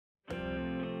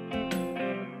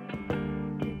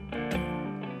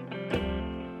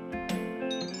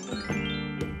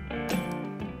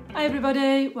Hi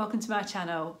everybody, welcome to my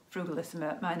channel,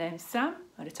 Frugalisama. My name's Sam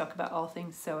and I talk about all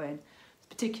things sewing,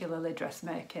 particularly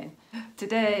dressmaking.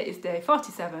 Today is day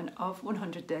 47 of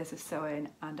 100 days of sewing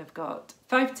and I've got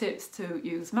 5 tips to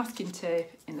use masking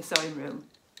tape in the sewing room.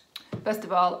 First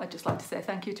of all, I'd just like to say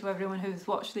thank you to everyone who's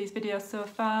watched these videos so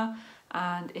far,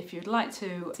 and if you'd like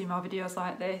to see more videos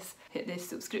like this, hit this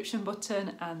subscription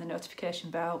button and the notification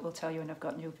bell will tell you when I've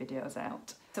got new videos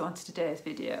out. So on to today's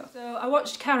video. So I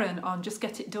watched Karen on Just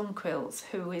Get It Done Quilts,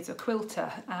 who is a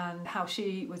quilter, and how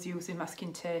she was using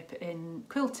masking tape in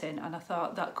quilting, and I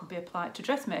thought that could be applied to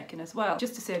dressmaking as well,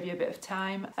 just to save you a bit of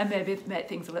time and maybe make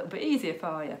things a little bit easier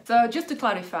for you. So just to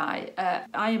clarify,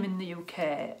 I am in the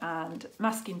UK and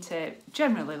masking tape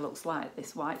generally looks like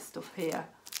this white stuff here,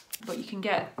 but you can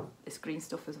get this green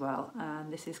stuff as well,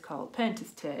 and this is called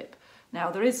painter's tape. Now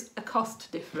there is a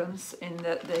cost difference in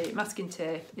that the masking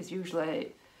tape is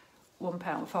usually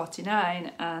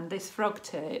 £1.49 and this frog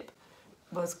tape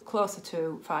was closer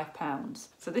to £5.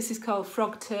 So this is called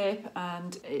frog tape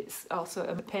and it's also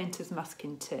a painter's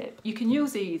masking tape. You can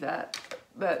use either,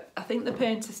 but I think the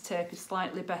painter's tape is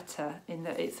slightly better in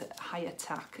that it's a higher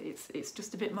tack. It's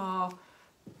just a bit more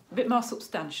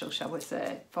substantial, shall we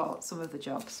say, for some of the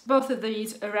jobs. Both of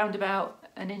these are around about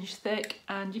an inch thick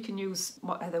and you can use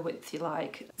whatever width you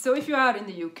like. So if you are in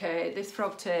the UK, this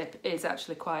frog tape is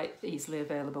actually quite easily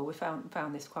available. We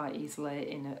found this quite easily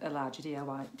in a larger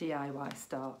DIY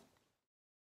store.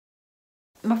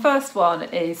 My first one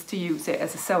is to use it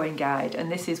as a sewing guide,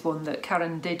 and this is one that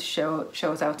Karen did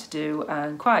shows how to do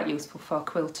and quite useful for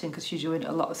quilting because she's doing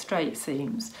a lot of straight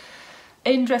seams.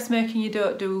 In dressmaking you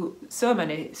don't do so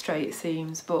many straight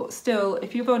seams, but still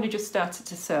if you've only just started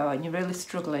to sew and you're really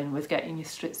struggling with getting your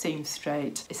seams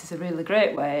straight, this is a really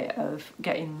great way of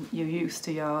getting you used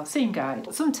to your seam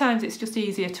guide. Sometimes it's just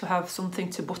easier to have something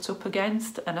to butt up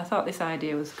against, and I thought this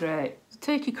idea was great. So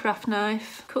take your craft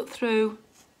knife, cut through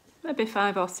maybe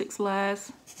 5 or 6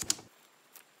 layers,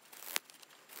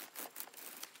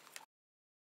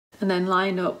 and then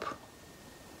line up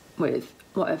with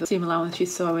whatever seam allowance you're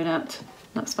sewing at.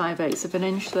 That's 5/8 of an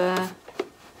inch there.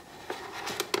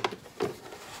 And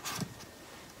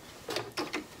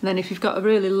then if you've got a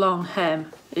really long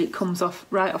hem, it comes off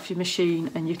right off your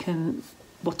machine and you can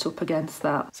butt up against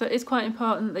that. So it's quite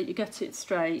important that you get it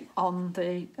straight on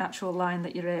the actual line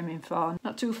that you're aiming for,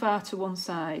 not too far to one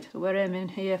side. So we're aiming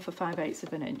here for 5/8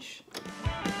 of an inch.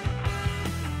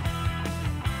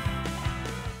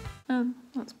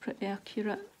 That's pretty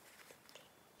accurate.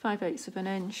 5/8 of an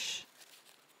inch,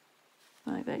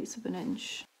 5/8 of an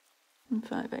inch, and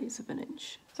 5/8 of an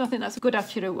inch. So I think that's a good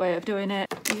accurate way of doing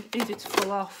it. Easy to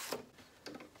pull off,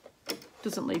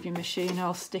 doesn't leave your machine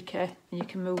all sticky, and you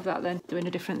can move that then doing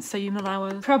a different seam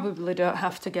allowance. Probably don't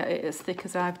have to get it as thick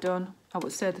as I've done. I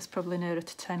would say there's probably nearer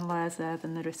to 10 layers there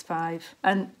than there is 5.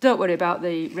 And don't worry about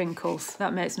the wrinkles,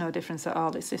 that makes no difference at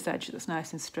all. It's this edge that's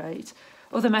nice and straight.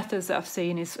 Other methods that I've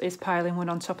seen is piling one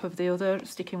on top of the other,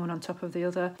 sticking one on top of the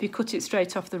other. If you cut it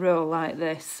straight off the roll like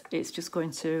this, it's just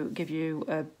going to give you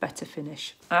a better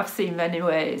finish. I've seen many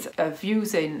ways of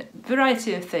using a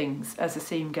variety of things as a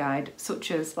seam guide,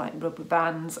 such as like rubber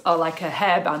bands or like a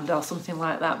hairband or something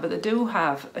like that, but they do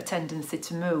have a tendency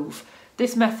to move.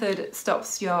 This method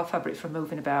stops your fabric from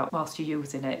moving about whilst you're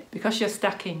using it. Because you're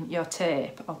stacking your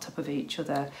tape on top of each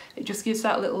other, it just gives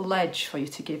that little ledge for you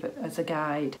to give it as a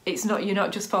guide. You're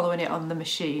not just following it on the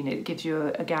machine, it gives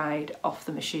you a guide off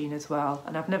the machine as well.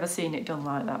 And I've never seen it done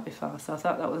like that before, so I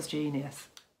thought that was genius.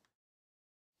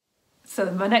 So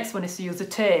my next one is to use the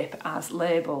tape as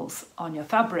labels on your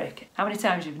fabric. How many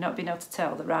times you've not been able to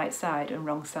tell the right side and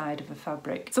wrong side of a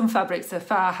fabric? Some fabrics are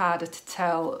far harder to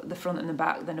tell the front and the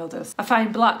back than others. I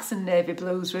find blacks and navy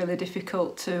blues really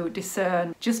difficult to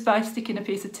discern. Just by sticking a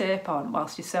piece of tape on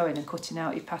whilst you're sewing and cutting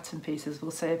out your pattern pieces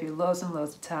will save you loads and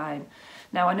loads of time.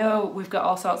 Now I know we've got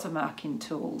all sorts of marking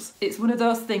tools. It's one of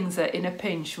those things that in a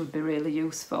pinch would be really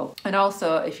useful. And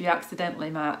also if you accidentally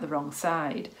mark the wrong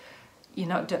side, you're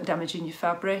not damaging your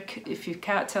fabric. If you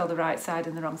can't tell the right side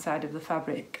and the wrong side of the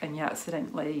fabric and you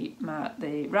accidentally mark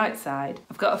the right side.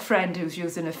 I've got a friend who's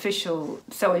using an official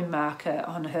sewing marker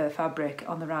on her fabric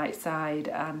on the right side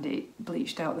and it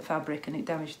bleached out the fabric and it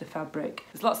damaged the fabric.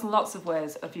 There's lots and lots of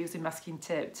ways of using masking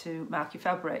tape to mark your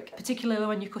fabric, particularly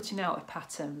when you're cutting out a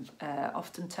pattern.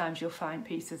 Oftentimes you'll find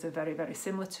pieces are very, very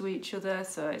similar to each other,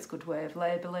 so it's a good way of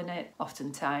labelling it.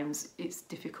 Oftentimes it's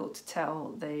difficult to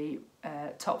tell the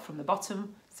top from the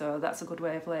bottom, so that's a good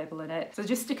way of labelling it. So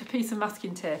just stick a piece of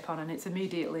masking tape on and it's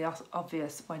immediately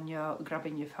obvious when you're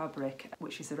grabbing your fabric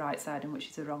which is the right side and which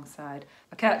is the wrong side.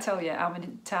 I can't tell you how many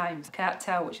times I can't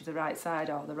tell which is the right side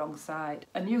or the wrong side.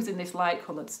 And using this light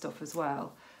coloured stuff as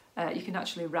well, you can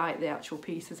actually write the actual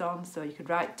pieces on, so you could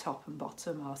write top and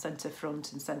bottom or centre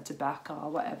front and centre back or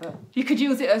whatever. You could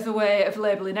use it as a way of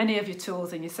labelling any of your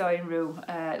tools in your sewing room,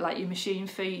 like your machine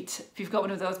feet. If you've got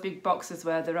one of those big boxes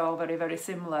where they're all very, very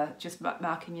similar, just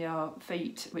marking your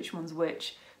feet, which one's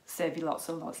which, save you lots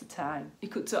and lots of time. You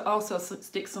could also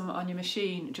stick some on your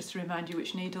machine just to remind you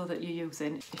which needle that you're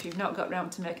using. If you've not got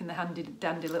round to making the handy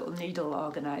dandy little needle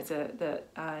organiser that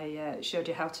I showed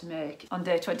you how to make on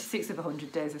day 26 of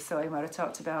 100 Days of Sewing, where I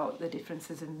talked about the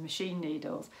differences in machine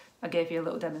needles, I gave you a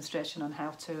little demonstration on how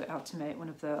to make one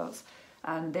of those.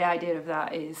 And the idea of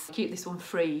that is keep this one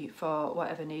free for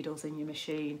whatever needle's in your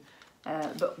machine.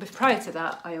 But prior to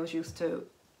that, I always used to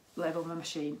label my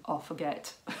machine or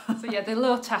forget. So yeah, the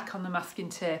low tack on the masking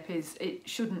tape it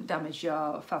shouldn't damage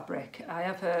your fabric. I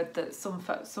have heard that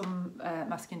some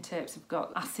masking tapes have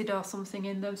got acid or something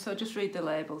in them, so just read the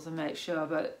labels and make sure,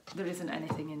 but there isn't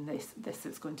anything in this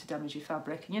that's going to damage your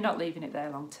fabric, and you're not leaving it there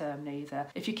long term neither.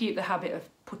 If you keep the habit of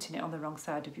putting it on the wrong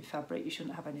side of your fabric, you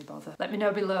shouldn't have any bother. Let me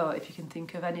know below if you can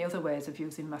think of any other ways of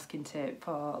using masking tape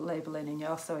for labelling in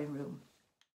your sewing room.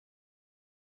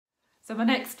 So my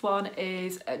next one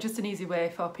is just an easy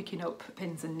way for picking up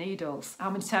pins and needles.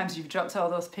 How many times you've dropped all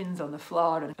those pins on the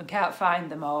floor and can't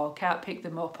find them, or can't pick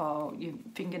them up, or your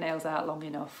fingernails aren't long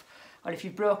enough, or if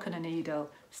you've broken a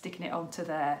needle, sticking it onto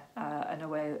there and a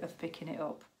way of picking it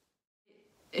up.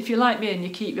 If you're like me and you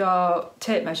keep your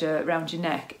tape measure around your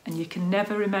neck and you can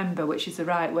never remember which is the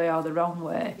right way or the wrong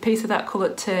way, a piece of that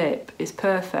coloured tape is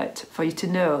perfect for you to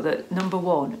know that number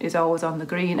 1 is always on the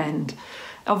green end.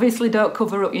 Obviously don't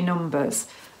cover up your numbers.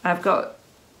 I've got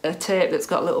a tape that's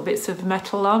got little bits of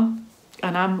metal on,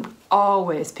 and I'm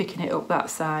always picking it up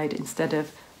that side instead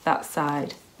of that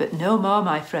side. But no more,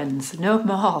 my friends, no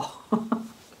more.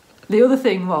 The other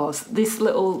thing was this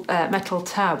little metal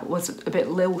tab was a bit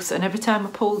loose, and every time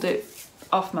I pulled it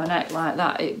off my neck like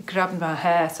that, it grabbed my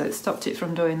hair, so it stopped it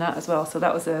from doing that as well. So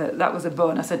that was a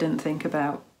bonus I didn't think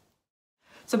about.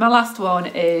 So my last one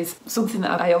is something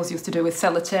that I always used to do with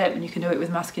sellotape, and you can do it with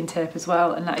masking tape as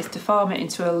well, and that is to form it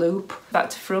into a loop back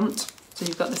to front. So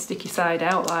you've got the sticky side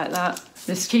out like that.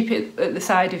 Just keep it at the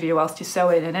side of you whilst you're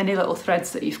sewing, and any little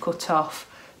threads that you've cut off,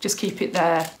 just keep it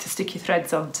there to stick your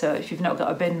threads onto if you've not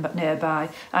got a bin nearby.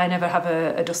 I never have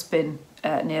a dustbin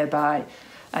nearby.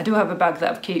 I do have a bag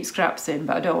that I keep scraps in,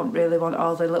 but I don't really want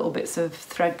all the little bits of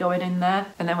thread going in there.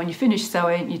 And then when you finish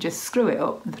sewing, you just screw it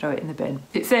up and throw it in the bin.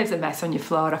 It saves a mess on your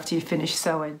floor after you finish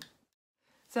sewing.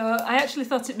 So I actually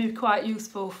thought it'd be quite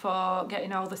useful for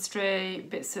getting all the stray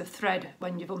bits of thread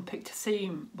when you've unpicked a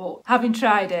seam. But having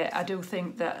tried it, I do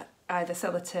think that either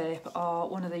sellotape or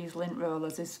one of these lint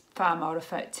rollers is far more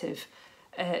effective.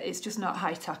 It's just not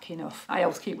high tack enough. I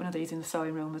always keep one of these in the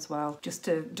sewing room as well, just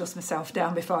to dust myself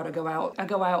down before I go out. I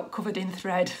go out covered in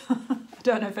thread. I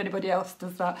don't know if anybody else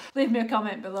does that. Leave me a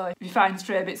comment below if you find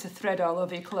stray bits of thread all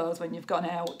over your clothes when you've gone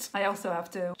out. I also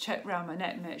have to check round my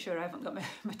neck, make sure I haven't got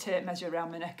my tape measure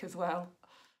around my neck as well.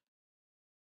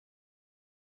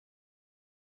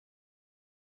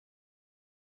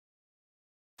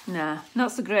 Nah,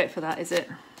 not so great for that, is it?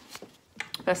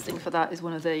 Best thing for that is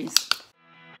one of these.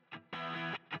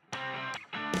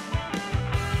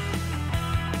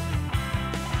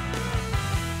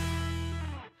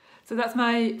 So that's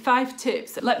my 5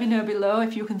 tips. Let me know below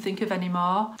if you can think of any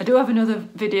more. I do have another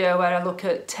video where I look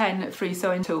at 10 free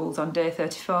sewing tools on day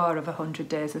 34 of 100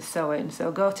 Days of Sewing.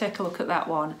 So go take a look at that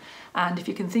one. And if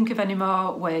you can think of any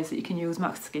more ways that you can use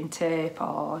masking tape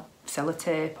or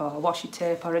sellotape or washi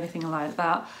tape or anything like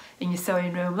that in your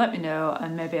sewing room, let me know,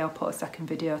 and maybe I'll put a second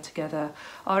video together.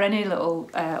 Or any little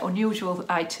unusual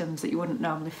items that you wouldn't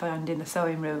normally find in the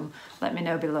sewing room, let me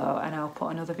know below and I'll put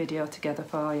another video together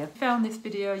for you. If you found this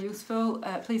video useful,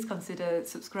 please consider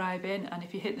subscribing, and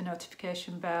if you hit the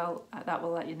notification bell, that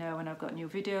will let you know when I've got new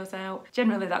videos out.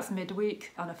 Generally that's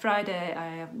midweek. On a Friday I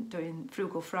am doing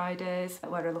Frugal Fridays,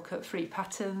 where I look at free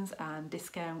patterns and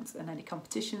discounts and any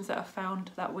competitions that I've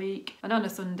found that week. And on a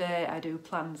Sunday I do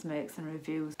plans, makes and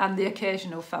reviews, and the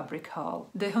occasional fabric haul.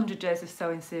 The 100 Days of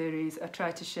Sewing series, I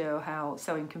try to show how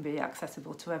sewing can be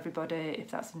accessible to everybody,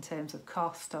 if that's in terms of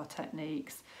cost or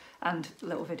techniques, and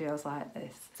little videos like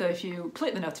this. So if you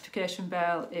click the notification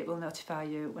bell, it will notify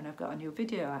you when I've got a new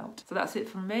video out. So that's it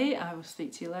from me. I will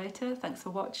speak to you later. Thanks for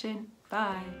watching.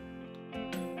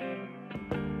 Bye.